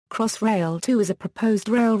Crossrail 2 is a proposed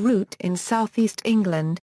rail route in southeast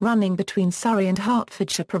England, running between Surrey and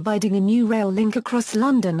Hertfordshire, providing a new rail link across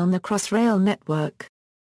London on the Crossrail network.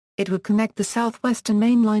 It would connect the South Western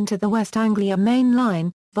Main Line to the West Anglia Main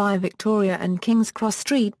Line, via Victoria and King's Cross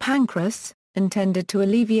Street, Pancras, intended to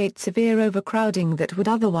alleviate severe overcrowding that would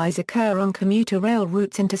otherwise occur on commuter rail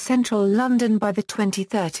routes into central London by the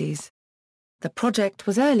 2030s. The project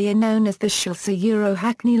was earlier known as the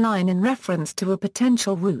Chelsea-Hackney line in reference to a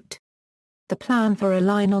potential route. The plan for a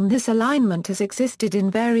line on this alignment has existed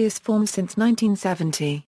in various forms since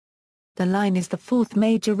 1970. The line is the fourth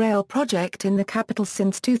major rail project in the capital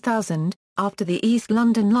since 2000, after the East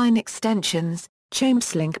London Line extensions,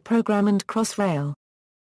 Thameslink Programme and Crossrail.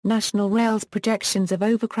 National Rail's projections of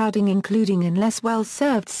overcrowding, including in less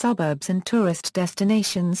well-served suburbs and tourist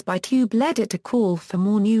destinations by tube, led it to call for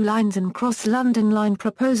more new lines, and cross-London line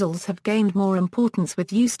proposals have gained more importance,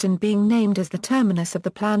 with Euston being named as the terminus of the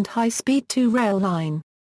planned High-Speed 2 rail line.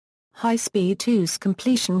 High-Speed 2's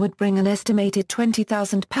completion would bring an estimated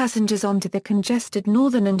 20,000 passengers onto the congested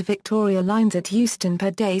Northern and Victoria lines at Euston per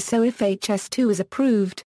day, so if HS2 is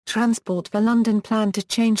approved, Transport for London planned to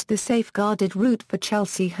change the safeguarded route for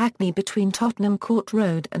Chelsea-Hackney between Tottenham Court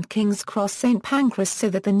Road and King's Cross St Pancras, so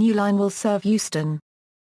that the new line will serve Euston.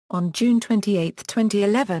 On June 28,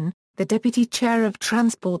 2011, the Deputy Chair of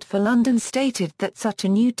Transport for London stated that such a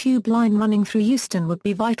new tube line running through Euston would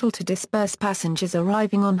be vital to disperse passengers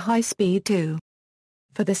arriving on High Speed 2.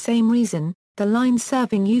 For the same reason, the line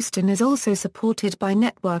serving Euston is also supported by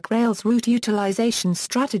Network Rail's route utilisation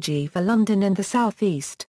strategy for London and the South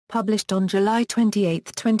East, published on July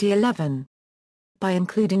 28, 2011. By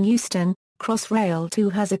including Euston, Crossrail 2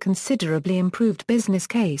 has a considerably improved business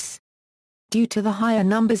case. Due to the higher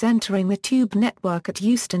numbers entering the tube network at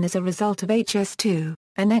Euston as a result of HS2,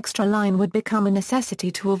 an extra line would become a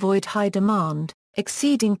necessity to avoid high demand,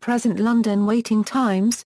 exceeding present London waiting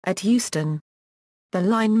times, at Euston. The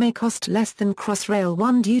line may cost less than Crossrail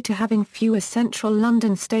 1 due to having fewer central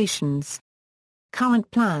London stations.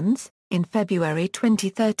 Current plans. In February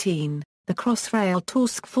 2013, the Crossrail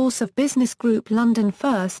Task Force of Business Group London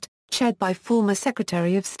First, chaired by former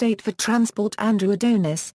Secretary of State for Transport Andrew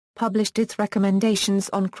Adonis, published its recommendations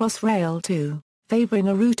on Crossrail 2, favouring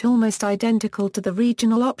a route almost identical to the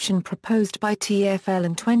regional option proposed by TfL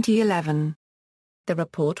in 2011. The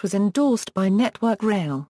report was endorsed by Network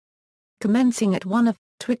Rail. Commencing at one of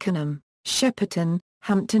Twickenham, Shepperton,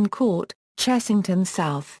 Hampton Court, Chessington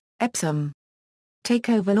South, Epsom.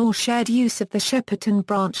 Takeover or shared use of the Shepperton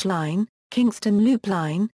Branch Line, Kingston Loop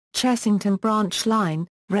Line, Chessington Branch Line,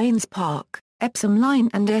 Rains Park, Epsom Line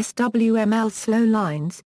and SWML Slow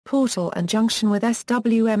Lines, Portal and junction with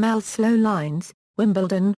SWML Slow Lines,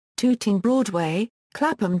 Wimbledon, Tooting Broadway,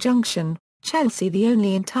 Clapham Junction, Chelsea. The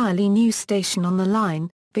only entirely new station on the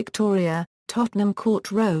line, Victoria, Tottenham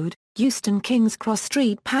Court Road, Euston King's Cross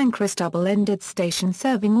Street Pancras double-ended station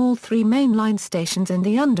serving all three main line stations and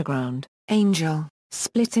the Underground. Angel,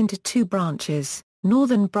 splits into two branches,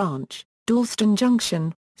 Northern Branch, Dalston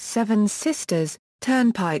Junction, Seven Sisters,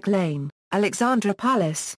 Turnpike Lane, Alexandra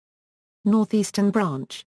Palace. Northeastern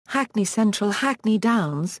Branch, Hackney Central, Hackney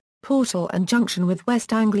Downs, Portal and junction with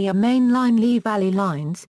West Anglia Main Line, Lee Valley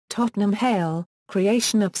Lines, Tottenham Hale,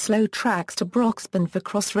 creation of slow tracks to Broxbourne for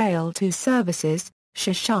Crossrail 2 services.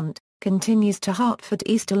 Shunt, continues to Hertford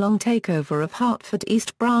East along takeover of Hertford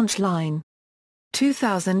East Branch Line.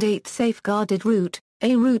 2008 safeguarded route.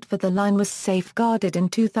 A route for the line was safeguarded in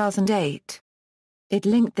 2008. It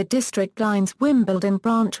linked the district line's Wimbledon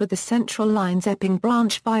branch with the central line's Epping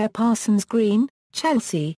branch via Parsons Green,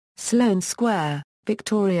 Chelsea, Sloane Square,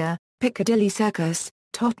 Victoria, Piccadilly Circus,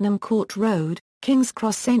 Tottenham Court Road, King's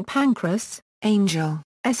Cross St Pancras, Angel,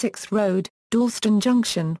 Essex Road, Dalston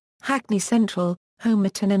Junction, Hackney Central,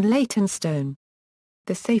 Homerton and Leytonstone.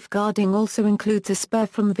 The safeguarding also includes a spur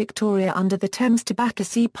from Victoria under the Thames to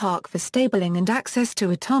Battersea Park for stabling and access to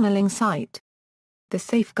a tunnelling site. The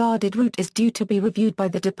safeguarded route is due to be reviewed by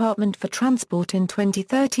the Department for Transport in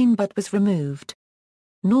 2013 but was removed.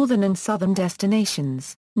 Northern and Southern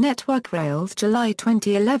destinations. Network Rail's July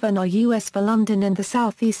 2011 RUS for London and the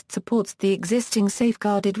South East supports the existing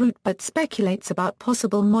safeguarded route but speculates about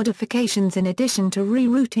possible modifications in addition to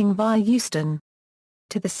rerouting via Euston.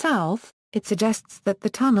 To the south, it suggests that the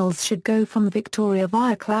tunnels should go from Victoria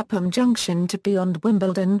via Clapham Junction to beyond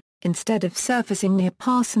Wimbledon, instead of surfacing near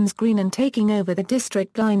Parsons Green and taking over the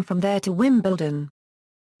district line from there to Wimbledon.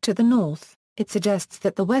 To the north, it suggests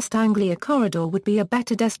that the West Anglia corridor would be a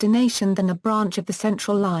better destination than a branch of the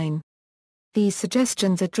Central Line. These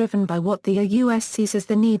suggestions are driven by what the AUS sees as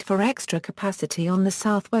the need for extra capacity on the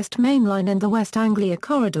South West Main Line and the West Anglia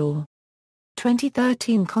corridor.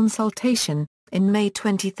 2013 consultation. In May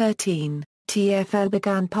 2013, TfL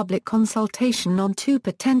began public consultation on two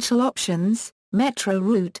potential options: Metro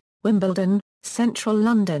route, Wimbledon, Central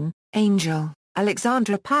London, Angel,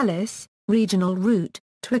 Alexandra Palace; Regional route,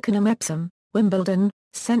 Twickenham Epsom, Wimbledon,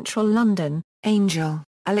 Central London, Angel,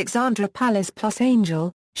 Alexandra Palace plus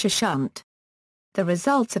Angel, Shunt. The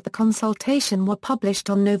results of the consultation were published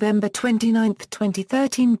on November 29,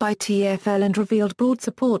 2013 by TfL and revealed broad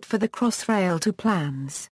support for the Crossrail 2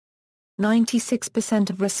 plans. 96%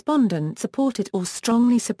 of respondents supported or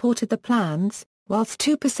strongly supported the plans, whilst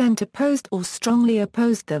 2% opposed or strongly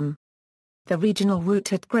opposed them. The regional route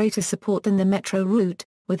had greater support than the metro route,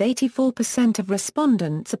 with 84% of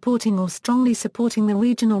respondents supporting or strongly supporting the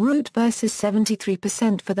regional route versus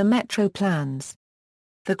 73% for the metro plans.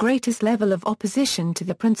 The greatest level of opposition to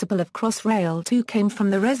the principle of Crossrail 2 came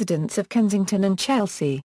from the residents of Kensington and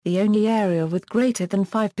Chelsea, the only area with greater than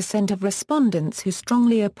 5% of respondents who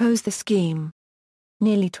strongly opposed the scheme.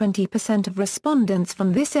 Nearly 20% of respondents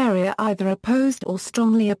from this area either opposed or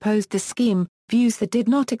strongly opposed the scheme, views that did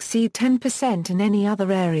not exceed 10% in any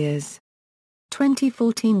other areas.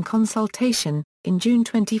 2014 consultation. In June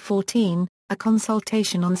 2014, a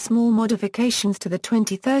consultation on small modifications to the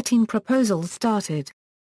 2013 proposals started.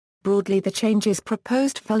 Broadly, the changes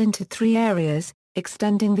proposed fell into three areas: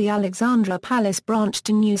 extending the Alexandra Palace branch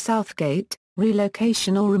to New Southgate,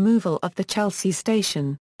 relocation or removal of the Chelsea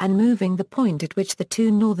station, and moving the point at which the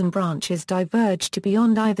two northern branches diverge to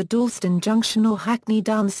beyond either Dalston Junction or Hackney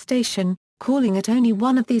Downs Station, calling it only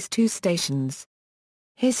one of these two stations.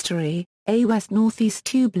 History. A west-northeast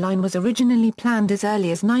tube line was originally planned as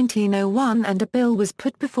early as 1901 and a bill was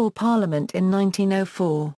put before Parliament in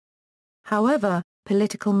 1904. However,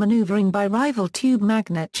 political manoeuvring by rival tube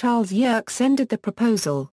magnate Charles Yerkes ended the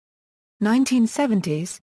proposal.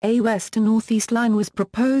 1970s, a west-to-northeast line was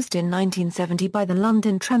proposed in 1970 by the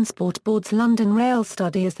London Transport Board's London Rail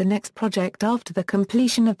Study as the next project after the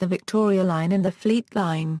completion of the Victoria Line and the Fleet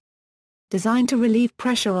Line. Designed to relieve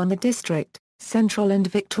pressure on the District, Central and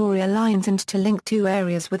Victoria lines and to link two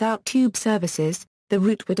areas without tube services, the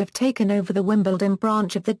route would have taken over the Wimbledon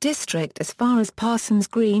branch of the District as far as Parsons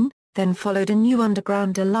Green, then followed a new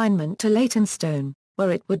underground alignment to Leytonstone,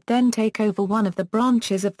 where it would then take over one of the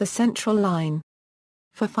branches of the Central Line.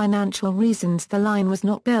 For financial reasons the line was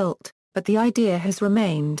not built, but the idea has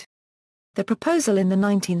remained. The proposal in the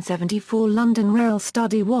 1974 London Rail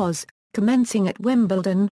Study was, commencing at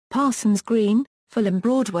Wimbledon, Parsons Green, Fulham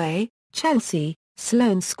Broadway, Chelsea,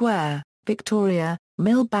 Sloane Square, Victoria,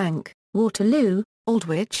 Millbank, Waterloo,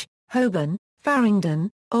 Aldwych, Holborn, Farringdon,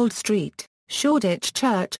 Old Street, Shoreditch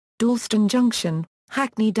Church, Dalston Junction,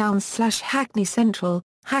 Hackney Downs/Hackney Central,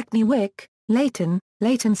 Hackney Wick, Leyton,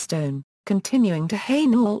 Leytonstone, continuing to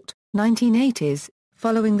Hainault, 1980s.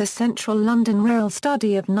 Following the Central London Rail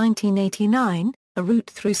Study of 1989, a route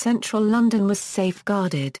through Central London was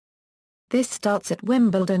safeguarded. This starts at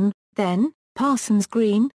Wimbledon, then, Parsons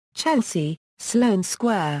Green, Chelsea, Sloane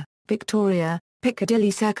Square, Victoria,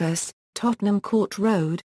 Piccadilly Circus, Tottenham Court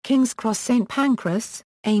Road, King's Cross St Pancras,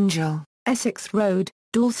 Angel, Essex Road,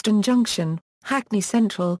 Dalston Junction, Hackney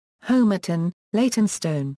Central, Homerton,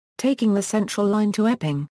 Leytonstone, taking the Central Line to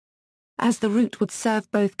Epping. As the route would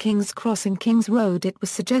serve both King's Cross and King's Road, it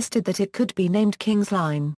was suggested that it could be named King's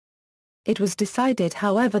Line. It was decided,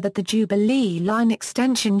 however, that the Jubilee Line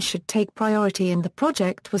extension should take priority and the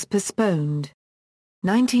project was postponed.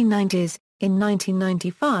 1990s. In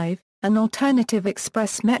 1995, an alternative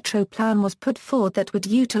express metro plan was put forward that would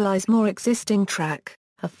utilise more existing track,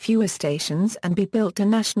 have fewer stations and be built to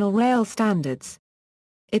national rail standards.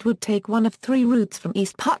 It would take one of three routes from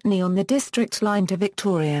East Putney on the District Line to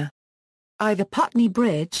Victoria. Either Putney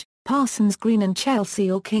Bridge, Parsons Green and Chelsea,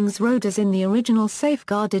 or King's Road as in the original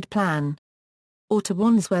safeguarded plan. Or to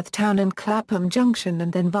Wandsworth Town and Clapham Junction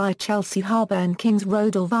and then via Chelsea Harbour and King's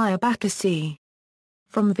Road or via Battersea.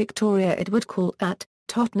 From Victoria it would call at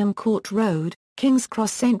Tottenham Court Road, King's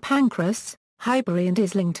Cross St Pancras, Highbury and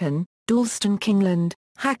Islington, Dalston Kingland,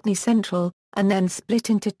 Hackney Central, and then split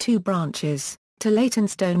into two branches, to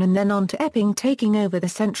Leytonstone and then on to Epping, taking over the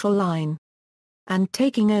Central Line. And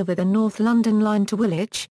taking over the North London Line to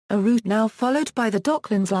Woolwich, a route now followed by the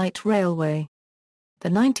Docklands Light Railway. The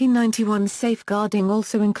 1991 safeguarding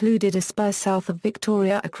also included a spur south of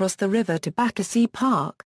Victoria across the river to Battersea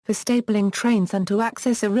Park, for stabling trains and to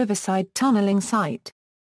access a riverside tunnelling site.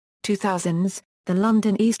 2000s, the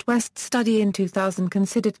London East-West study in 2000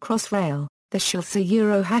 considered Crossrail, the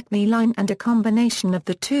Chelsea-Hackney line and a combination of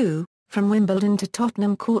the two, from Wimbledon to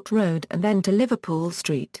Tottenham Court Road and then to Liverpool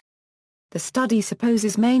Street. The study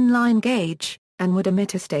supposes main line gauge, and would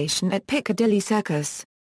omit a station at Piccadilly Circus.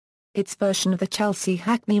 its version of the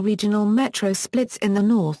Chelsea-Hackney regional metro splits in the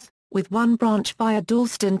north, with one branch via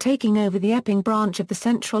Dalston taking over the Epping branch of the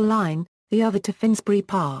Central Line, the other to Finsbury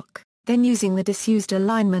Park, then using the disused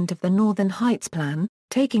alignment of the Northern Heights plan,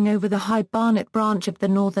 taking over the High Barnet branch of the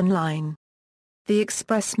Northern Line. The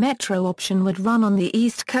express metro option would run on the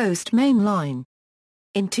East Coast Main Line.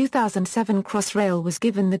 In 2007 Crossrail was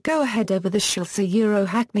given the go-ahead over the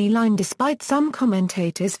Chelsea-Hackney line despite some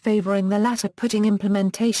commentators favouring the latter, putting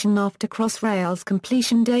implementation after Crossrail's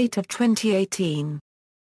completion date of 2018.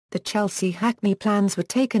 The Chelsea-Hackney plans were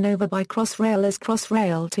taken over by Crossrail as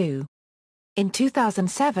Crossrail 2. In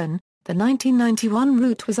 2007, the 1991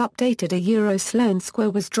 route was updated. Sloane Square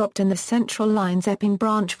was dropped and the Central Line's Epping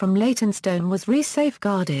branch from Leytonstone was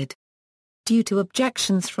re-safeguarded. Due to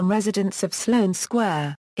objections from residents of Sloane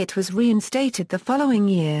Square, it was reinstated the following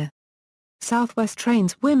year. South West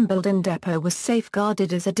Trains' Wimbledon depot was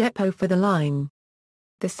safeguarded as a depot for the line.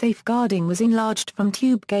 The safeguarding was enlarged from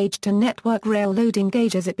tube gauge to network rail loading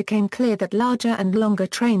gauge as it became clear that larger and longer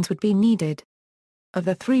trains would be needed. Of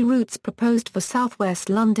the three routes proposed for South West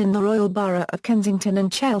London, the Royal Borough of Kensington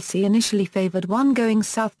and Chelsea initially favoured one going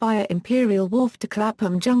south via Imperial Wharf to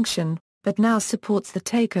Clapham Junction, but now supports the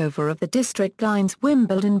takeover of the District Line's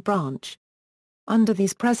Wimbledon branch. Under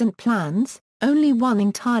these present plans, only one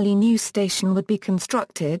entirely new station would be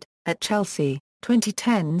constructed, at Chelsea,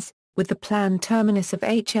 2010s, with the planned terminus of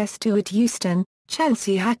HS2 at Euston.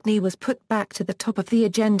 Chelsea-Hackney was put back to the top of the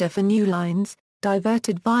agenda for new lines,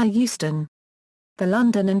 diverted via Euston. The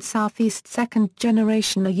London and South East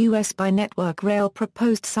second-generation US by Network Rail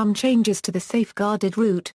proposed some changes to the safeguarded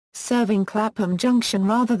route, serving Clapham Junction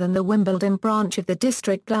rather than the Wimbledon branch of the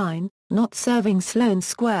District Line, not serving Sloane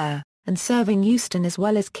Square, and serving Euston as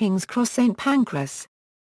well as King's Cross St Pancras.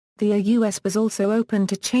 The US was also open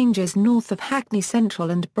to changes north of Hackney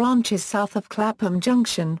Central and branches south of Clapham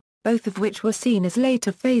Junction, both of which were seen as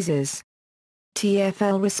later phases.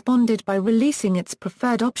 TfL responded by releasing its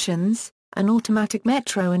preferred options, an automatic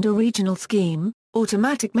metro and a regional scheme: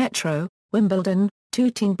 automatic metro, Wimbledon,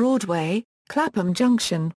 Tooting Broadway, Clapham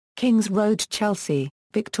Junction, Kings Road Chelsea,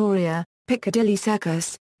 Victoria, Piccadilly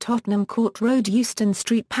Circus, Tottenham Court Road Euston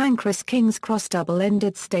Street Pancras King's Cross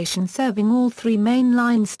double-ended station serving all three main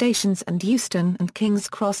line stations and Euston and King's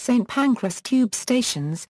Cross St Pancras tube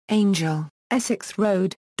stations, Angel, Essex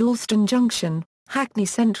Road, Dalston Junction, Hackney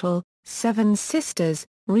Central, Seven Sisters,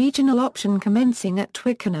 regional option commencing at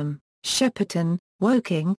Twickenham, Shepperton,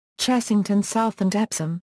 Woking, Chessington South and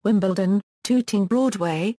Epsom, Wimbledon, Tooting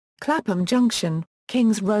Broadway, Clapham Junction,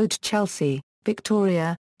 Kings Road Chelsea,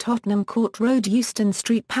 Victoria, Tottenham Court Road Euston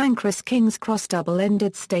Street Pancras King's Cross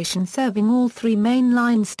double-ended station serving all three main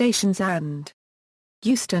line stations and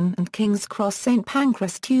Euston and King's Cross St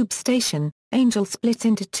Pancras tube station. Angel split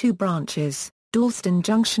into two branches: Dalston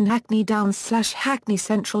Junction Hackney Downs/Hackney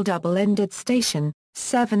Central double-ended station,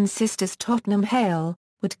 Seven Sisters Tottenham Hale,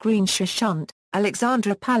 Wood Green Shunt,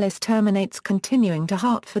 Alexandra Palace terminates continuing to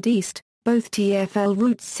Hertford East. Both TfL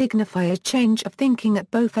routes signify a change of thinking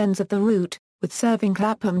at both ends of the route, with serving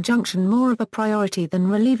Clapham Junction more of a priority than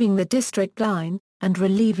relieving the District Line, and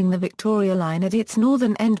relieving the Victoria Line at its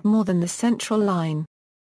northern end more than the Central Line.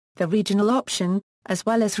 The regional option, as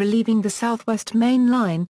well as relieving the South West Main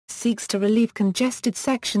Line, seeks to relieve congested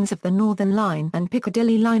sections of the Northern Line and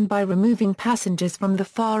Piccadilly Line by removing passengers from the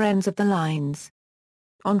far ends of the lines.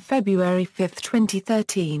 On February 5,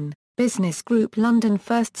 2013, Business Group London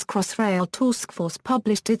First's Crossrail Taskforce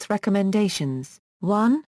published its recommendations.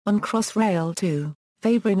 1. On Crossrail 2,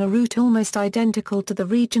 favouring a route almost identical to the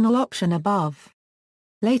regional option above.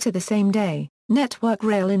 Later the same day, Network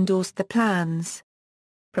Rail endorsed the plans.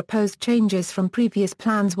 Proposed changes from previous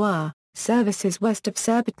plans were: services west of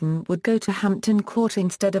Surbiton would go to Hampton Court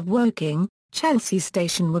instead of Woking, Chelsea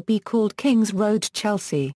Station would be called Kings Road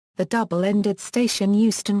Chelsea, the double-ended station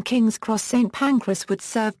Euston King's Cross St Pancras would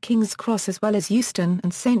serve King's Cross as well as Euston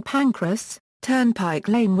and St Pancras, Turnpike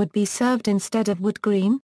Lane would be served instead of Wood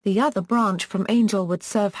Green, the other branch from Angel would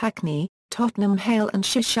serve Hackney, Tottenham Hale and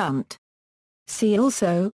Shunt. See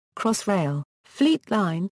also, Crossrail, Fleet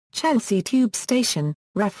Line, Chelsea Tube Station,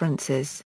 references.